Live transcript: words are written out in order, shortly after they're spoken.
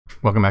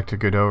Welcome back to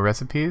Godot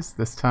recipes.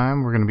 This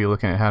time we're going to be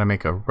looking at how to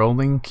make a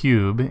rolling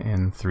cube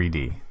in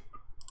 3D.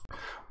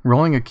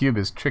 Rolling a cube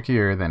is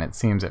trickier than it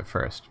seems at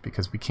first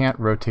because we can't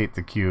rotate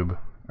the cube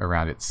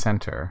around its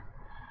center.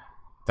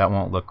 That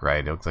won't look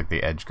right. It looks like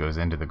the edge goes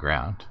into the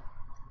ground.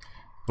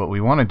 What we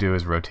want to do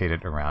is rotate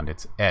it around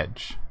its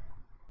edge.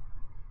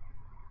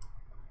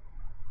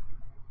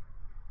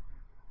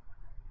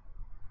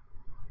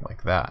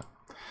 Like that.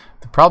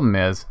 The problem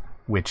is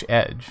which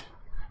edge.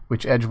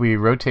 Which edge we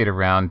rotate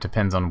around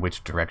depends on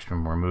which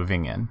direction we're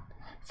moving in.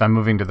 If I'm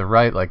moving to the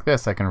right like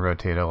this, I can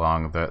rotate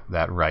along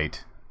that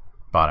right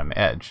bottom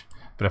edge.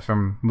 But if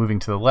I'm moving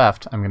to the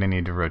left, I'm going to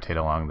need to rotate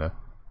along the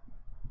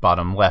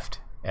bottom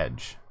left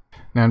edge.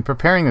 Now in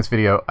preparing this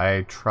video,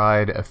 I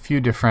tried a few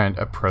different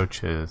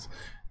approaches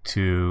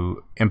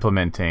to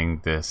implementing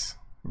this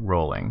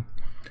rolling.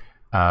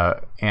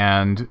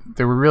 And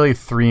there were really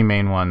three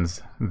main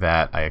ones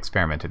that I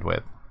experimented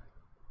with.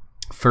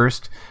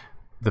 First,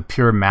 the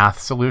pure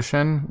math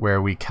solution, where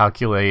we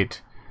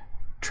calculate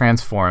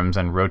transforms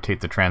and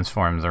rotate the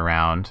transforms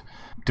around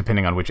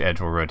depending on which edge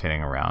we're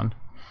rotating around.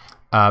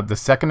 The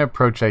second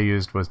approach I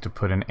used was to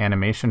put an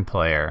animation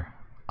player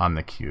on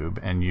the cube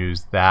and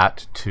use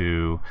that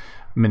to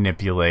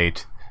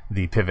manipulate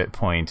the pivot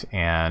point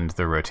and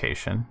the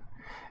rotation.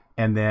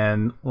 And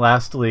then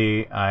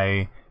lastly,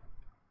 I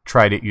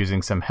tried it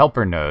using some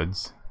helper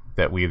nodes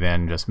that we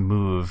then just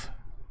move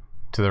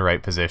to the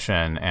right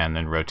position and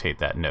then rotate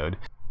that node.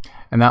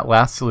 And that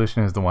last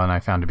solution is the one I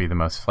found to be the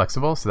most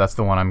flexible, so that's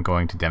the one I'm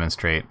going to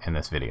demonstrate in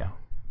this video.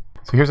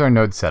 So here's our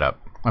node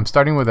setup. I'm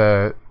starting with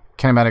a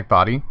kinematic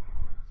body.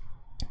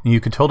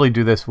 You could totally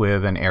do this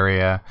with an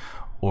area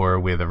or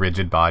with a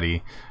rigid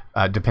body,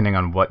 depending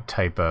on what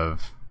type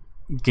of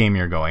game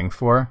you're going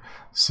for.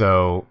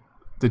 So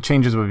the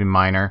changes would be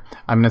minor.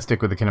 I'm going to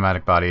stick with the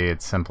kinematic body.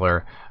 It's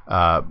simpler,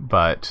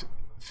 but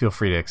feel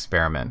free to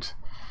experiment.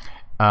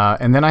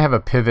 And then I have a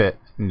pivot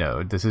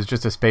node. This is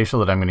just a spatial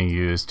that I'm going to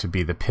use to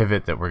be the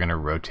pivot that we're going to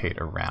rotate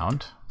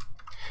around.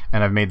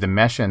 And I've made the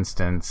mesh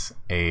instance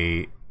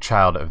a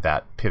child of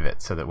that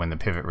pivot so that when the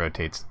pivot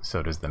rotates,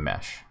 so does the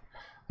mesh.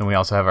 Then we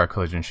also have our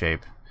collision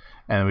shape.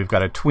 And we've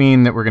got a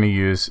tween that we're going to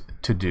use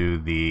to do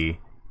the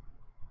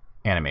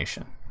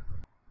animation.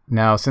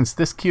 Now, since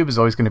this cube is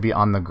always going to be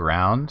on the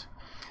ground,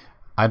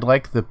 I'd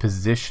like the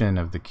position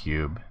of the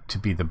cube to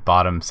be the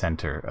bottom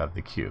center of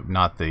the cube,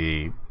 not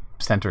the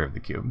center of the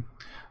cube.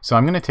 So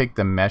I'm going to take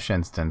the mesh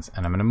instance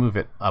and I'm going to move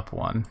it up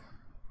one.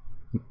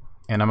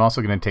 And I'm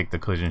also going to take the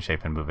collision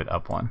shape and move it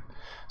up one.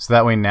 So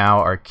that way now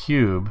our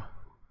cube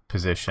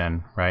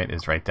position, right,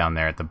 is right down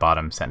there at the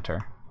bottom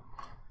center.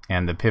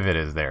 And the pivot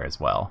is there as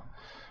well.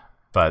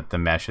 But the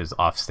mesh is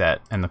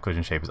offset and the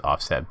collision shape is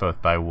offset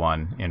both by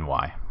 1 in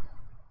Y.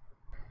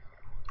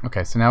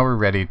 Okay, so now we're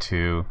ready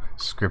to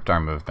script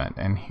our movement.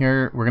 And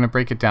here we're going to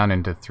break it down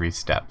into 3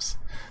 steps.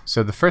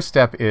 So the first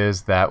step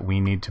is that we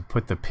need to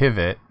put the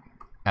pivot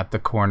at the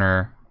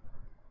corner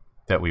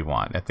that we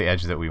want, at the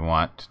edge that we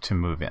want to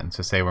move in.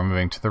 So say we're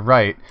moving to the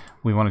right,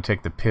 we want to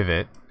take the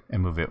pivot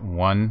and move it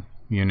 1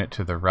 unit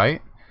to the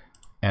right,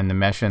 and the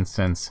mesh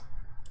instance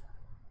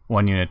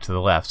 1 unit to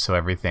the left, so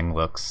everything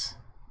looks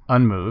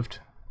unmoved,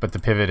 but the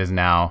pivot is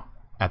now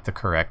at the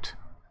correct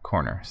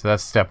corner. So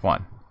that's step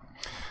 1.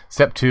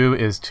 Step 2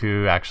 is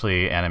to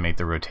actually animate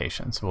the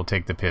rotation. So we'll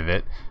take the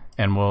pivot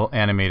and we'll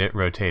animate it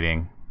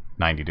rotating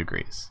 90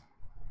 degrees.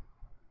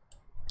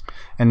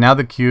 And now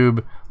the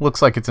cube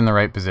looks like it's in the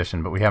right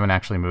position, but we haven't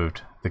actually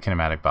moved the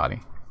kinematic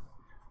body.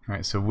 All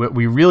right, so what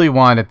we really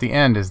want at the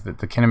end is that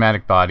the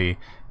kinematic body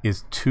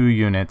is 2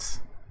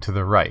 units to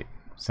the right,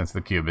 since the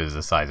cube is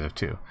the size of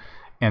 2.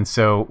 And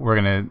so we're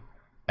going to,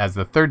 as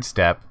the third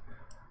step,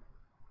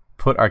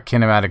 put our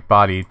kinematic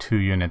body 2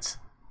 units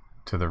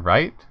to the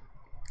right,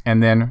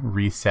 and then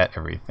reset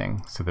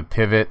everything. So the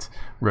pivot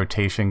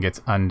rotation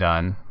gets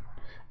undone,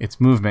 its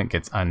movement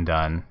gets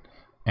undone,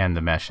 and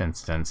the mesh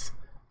instance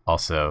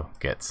also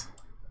gets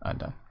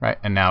undone, right?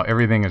 And now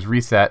everything is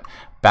reset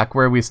back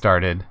where we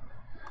started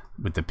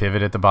with the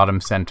pivot at the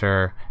bottom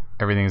center.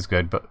 Everything is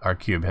good, but our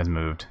cube has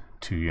moved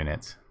 2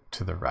 units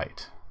to the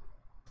right.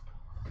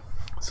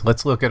 So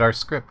let's look at our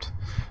script.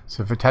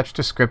 So I've attached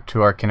a script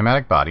to our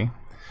kinematic body,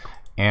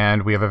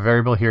 and we have a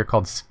variable here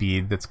called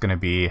speed that's going to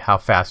be how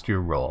fast you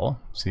roll.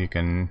 So you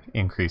can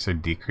increase or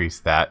decrease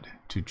that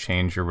to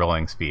change your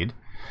rolling speed.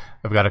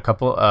 I've got a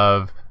couple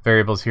of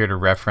variables here to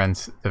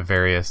reference the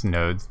various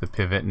nodes, the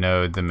pivot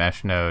node, the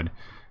mesh node,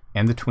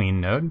 and the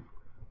tween node.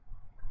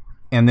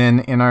 And then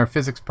in our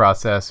physics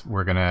process,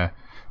 we're going to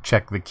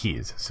check the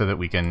keys so that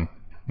we can,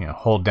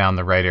 hold down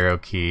the right arrow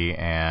key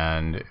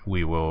and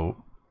we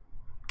will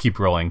keep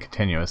rolling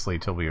continuously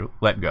till we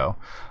let go.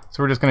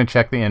 So we're just going to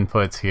check the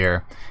inputs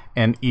here,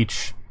 and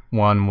each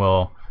one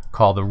will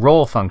call the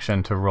roll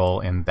function to roll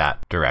in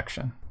that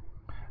direction.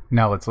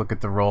 Now let's look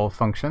at the roll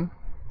function.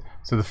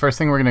 So the first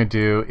thing we're going to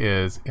do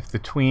is, if the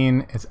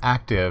tween is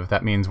active,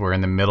 that means we're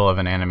in the middle of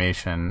an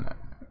animation.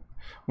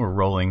 We're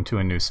rolling to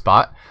a new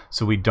spot,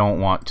 so we don't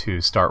want to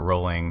start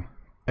rolling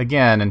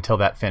again until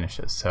that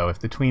finishes. So if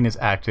the tween is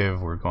active,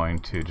 we're going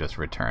to just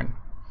return.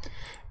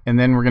 And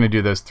then we're going to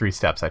do those 3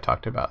 steps I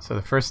talked about. So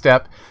the first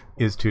step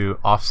is to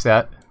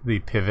offset the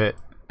pivot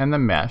and the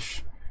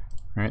mesh.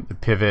 Right? The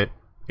pivot,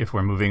 if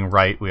we're moving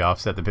right, we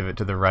offset the pivot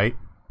to the right,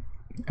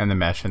 and the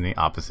mesh in the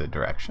opposite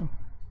direction.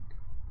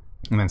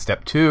 And then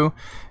step 2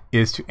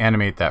 is to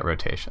animate that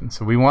rotation.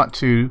 So we want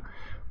to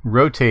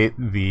rotate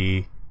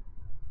the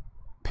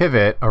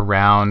pivot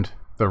around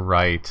the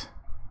right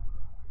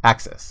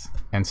axis.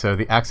 And so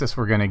the axis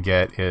we're going to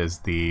get is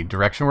the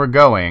direction we're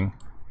going.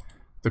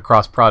 The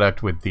cross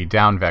product with the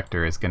down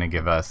vector is going to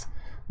give us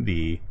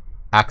the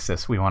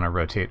axis we want to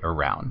rotate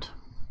around.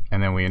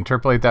 And then we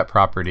interpolate that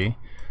property,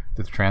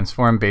 the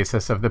transform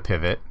basis of the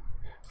pivot,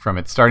 from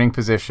its starting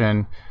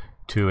position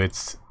to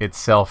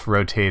itself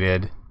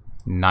rotated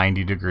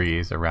 90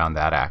 degrees around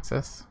that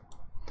axis.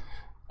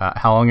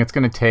 How long it's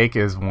going to take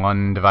is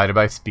 1 divided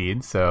by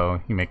speed.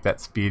 So you make that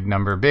speed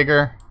number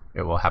bigger,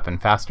 it will happen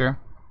faster.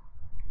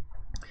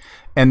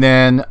 And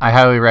then I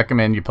highly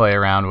recommend you play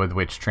around with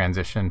which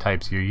transition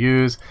types you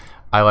use.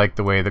 I like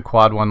the way the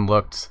quad one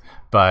looks,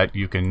 but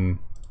you can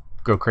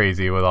go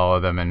crazy with all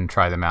of them and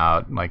try them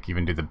out, like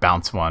even do the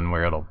bounce one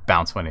where it'll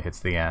bounce when it hits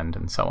the end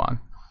and so on.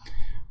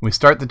 We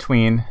start the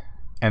tween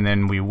and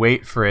then we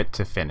wait for it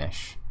to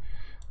finish.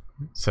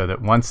 So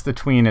that once the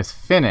tween is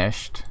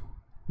finished,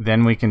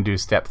 then we can do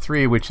step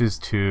 3, which is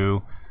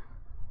to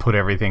put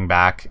everything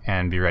back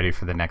and be ready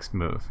for the next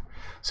move.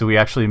 So we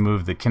actually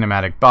move the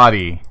kinematic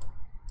body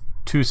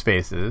 2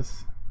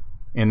 spaces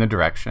in the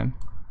direction,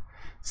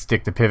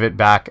 stick the pivot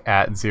back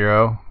at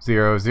 0,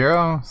 0,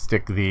 0,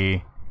 stick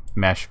the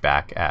mesh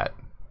back at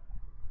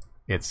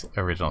its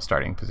original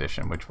starting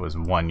position, which was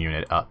 1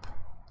 unit up.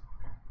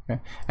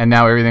 Okay? And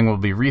now everything will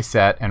be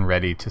reset and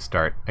ready to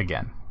start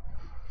again.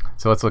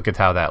 So let's look at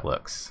how that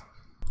looks.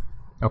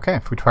 Okay,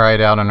 if we try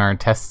it out on our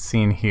test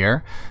scene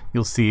here,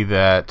 you'll see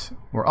that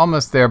we're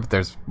almost there, but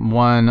there's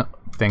one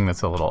thing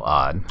that's a little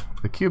odd.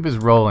 The cube is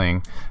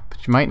rolling,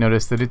 but you might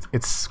notice that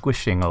it's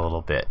squishing a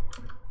little bit.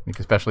 You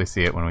can especially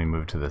see it when we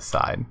move to the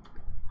side.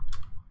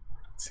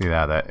 See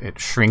that it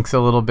shrinks a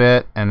little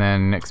bit and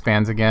then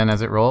expands again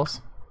as it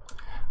rolls?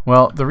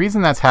 Well, the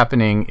reason that's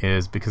happening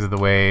is because of the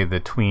way the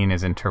tween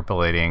is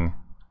interpolating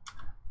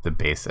the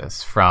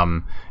basis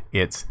from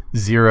its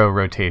 0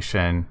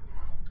 rotation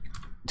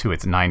to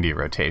its 90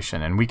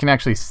 rotation. And we can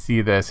actually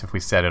see this if we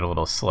set it a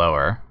little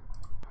slower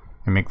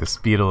and make the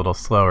speed a little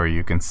slower.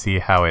 You can see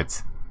how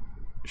it's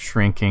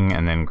shrinking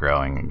and then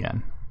growing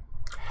again.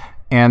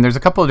 And there's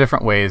a couple of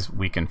different ways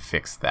we can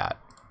fix that.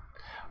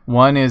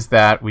 One is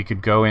that we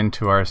could go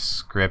into our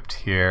script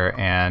here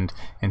and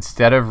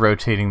instead of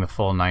rotating the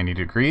full 90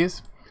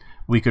 degrees,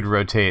 we could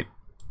rotate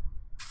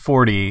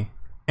 40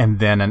 and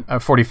then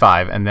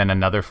 45 and then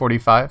another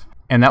 45.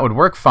 And that would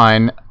work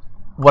fine.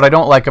 What I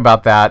don't like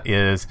about that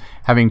is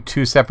having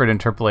 2 separate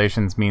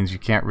interpolations means you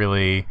can't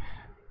really,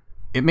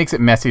 it makes it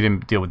messy to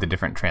deal with the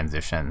different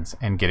transitions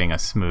and getting a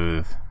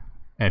smooth.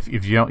 And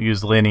if you don't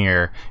use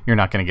linear, you're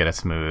not going to get a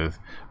smooth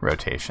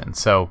rotation.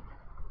 So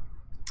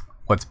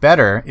what's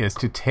better is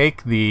to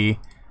take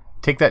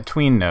that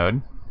tween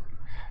node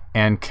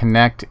and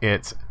connect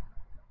its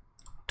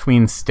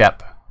tween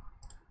step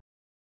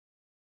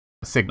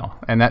signal.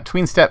 And that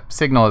tween step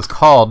signal is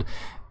called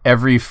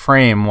every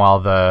frame while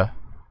the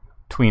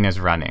tween is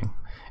running.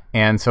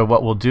 And so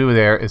what we'll do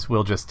there is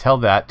we'll just tell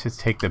that to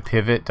take the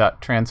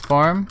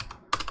pivot.transform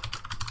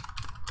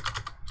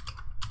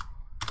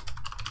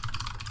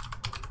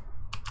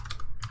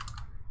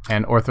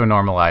and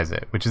orthonormalize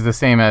it, which is the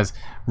same as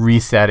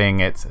resetting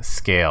its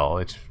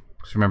scale.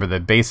 Remember, the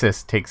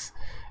basis takes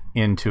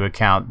into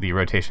account the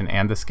rotation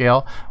and the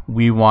scale.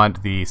 We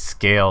want the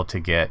scale to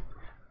get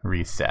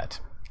reset.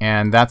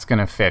 And that's going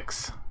to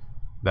fix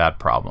that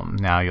problem.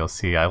 Now you'll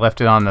see I left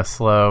it on the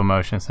slow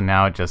motion, so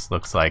now it just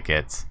looks like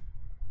it's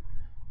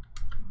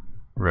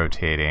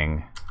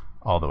rotating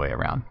all the way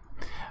around.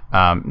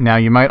 Now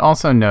you might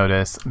also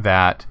notice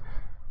that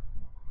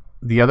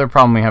the other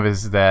problem we have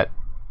is that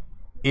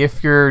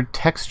if your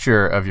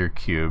texture of your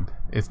cube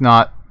is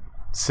not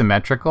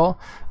symmetrical,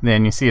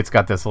 then you see it's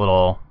got this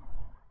little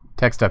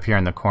text up here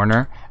in the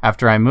corner.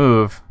 After I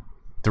move,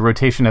 the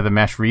rotation of the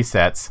mesh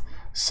resets,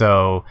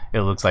 so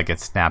it looks like it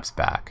snaps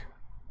back.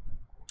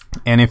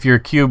 And if your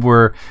cube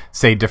were,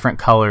 say, different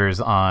colors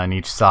on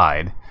each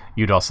side,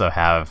 you'd also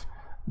have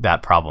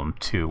that problem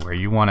too, where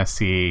you want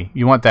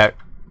that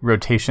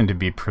rotation to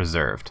be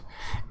preserved.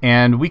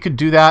 And we could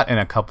do that in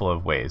a couple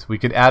of ways. We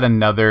could add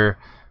another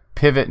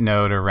pivot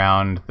node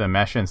around the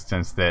mesh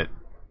instance that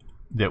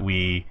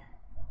we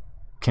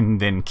can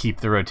then keep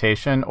the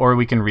rotation, or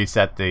we can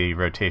reset the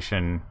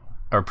rotation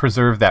or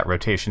preserve that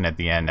rotation at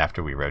the end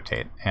after we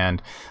rotate.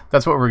 And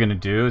that's what we're going to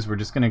do, is we're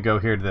just going to go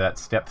here to that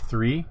step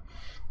 3,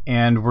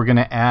 and we're going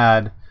to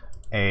add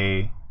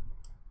a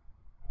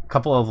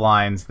couple of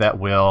lines that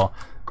will,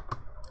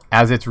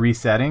 as it's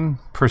resetting,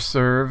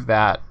 preserve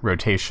that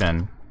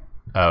rotation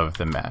of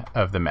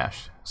the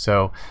mesh.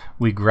 So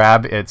we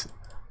grab its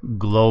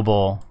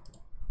global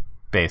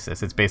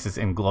basis, its basis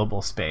in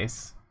global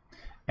space,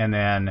 and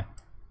then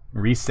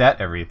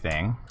reset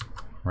everything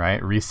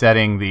right?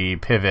 Resetting the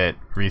pivot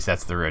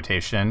resets the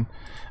rotation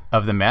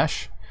of the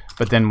mesh,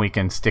 but then we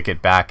can stick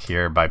it back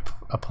here by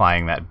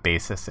applying that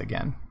basis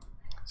again.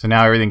 So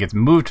now everything gets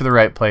moved to the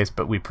right place,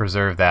 but we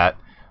preserve that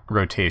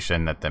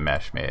rotation that the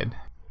mesh made.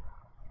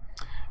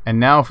 And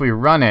now if we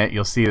run it,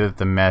 you'll see that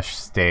the mesh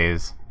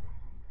stays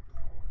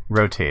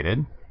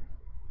rotated,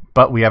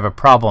 but we have a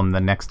problem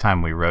the next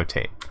time we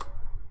rotate,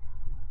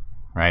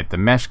 right? The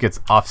mesh gets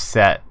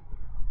offset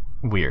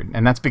weird,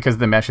 and that's because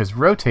the mesh is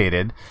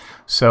rotated.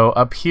 So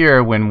up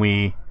here, when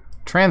we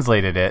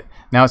translated it,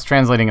 now it's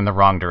translating in the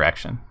wrong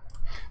direction.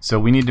 So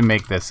we need to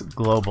make this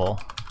global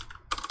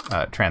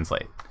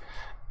translate.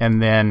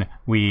 And then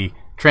we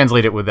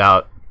translate it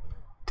without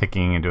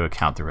taking into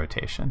account the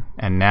rotation.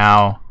 And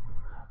now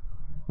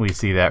we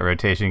see that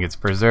rotation gets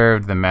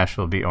preserved. The mesh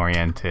will be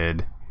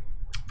oriented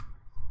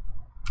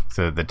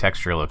so that the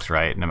texture looks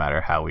right no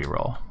matter how we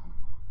roll.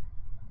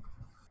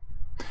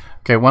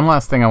 Okay, one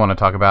last thing I want to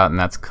talk about, and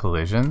that's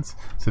collisions.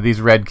 So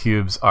these red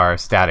cubes are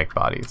static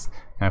bodies.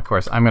 And of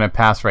course, I'm going to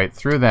pass right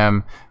through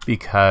them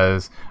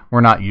because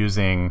we're not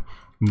using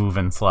move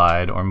and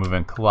slide or move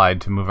and collide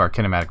to move our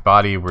kinematic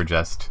body. We're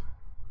just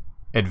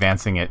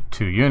advancing it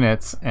 2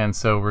 units. And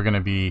so we're going to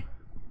be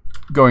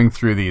going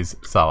through these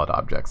solid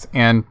objects.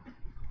 And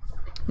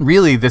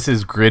really, this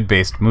is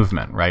grid-based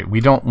movement, right? We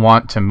don't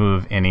want to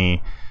move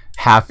any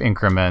half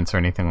increments or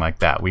anything like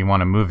that. We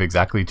want to move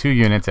exactly 2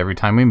 units every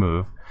time we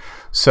move.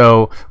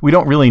 So we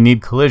don't really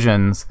need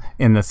collisions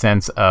in the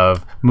sense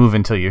of move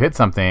until you hit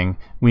something.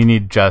 We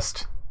need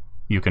just,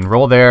 you can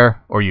roll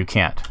there or you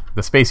can't.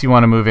 The space you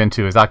want to move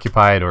into is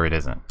occupied or it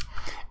isn't.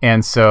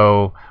 And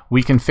so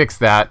we can fix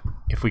that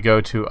if we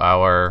go to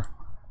our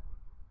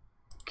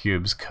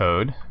cubes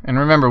code. And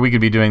remember, we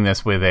could be doing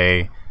this with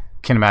a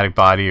kinematic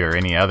body or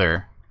any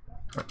other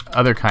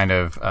kind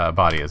of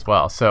body as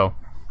well. So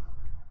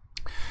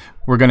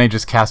we're going to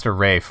just cast a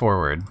ray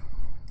forward.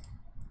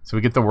 So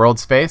we get the world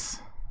space,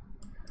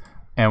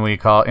 and we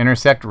call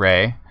intersect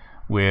ray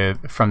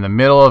from the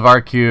middle of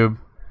our cube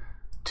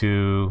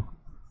to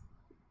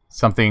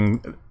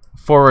something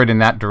forward in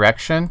that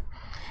direction.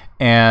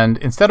 And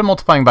instead of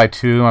multiplying by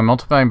 2, I'm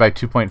multiplying by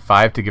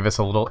 2.5 to give us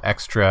a little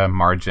extra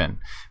margin,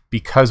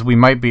 because we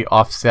might be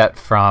offset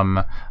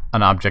from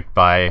an object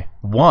by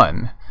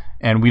 1,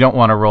 and we don't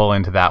want to roll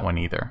into that one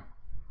either.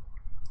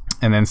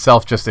 And then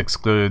self just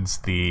excludes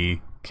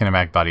the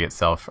kinematic body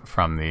itself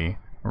from the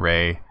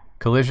ray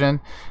collision,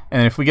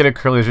 and if we get a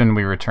collision,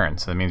 we return.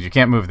 So that means you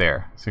can't move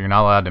there, so you're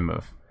not allowed to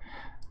move.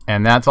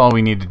 And that's all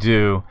we need to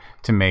do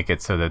to make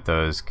it so that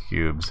those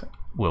cubes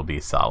will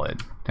be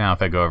solid. Now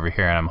if I go over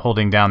here and I'm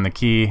holding down the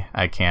key,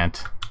 I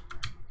can't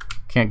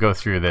go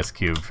through this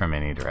cube from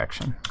any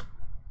direction.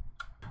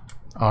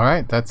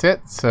 Alright, that's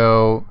it.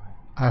 So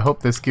I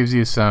hope this gives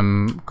you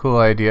some cool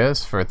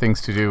ideas for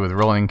things to do with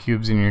rolling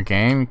cubes in your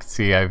game. You can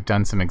see I've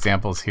done some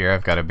examples here.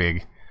 I've got a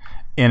big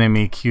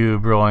enemy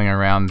cube rolling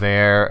around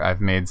there.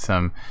 I've made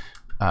some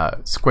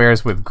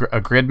squares with a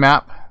grid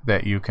map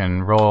that you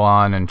can roll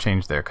on and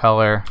change their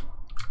color.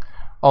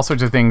 All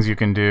sorts of things you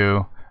can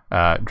do.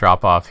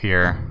 Drop off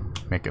here,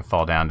 make it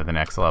fall down to the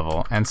next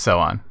level, and so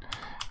on.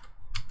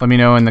 Let me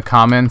know in the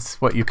comments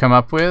what you come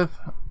up with.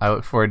 I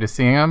look forward to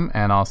seeing them,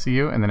 and I'll see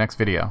you in the next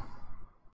video.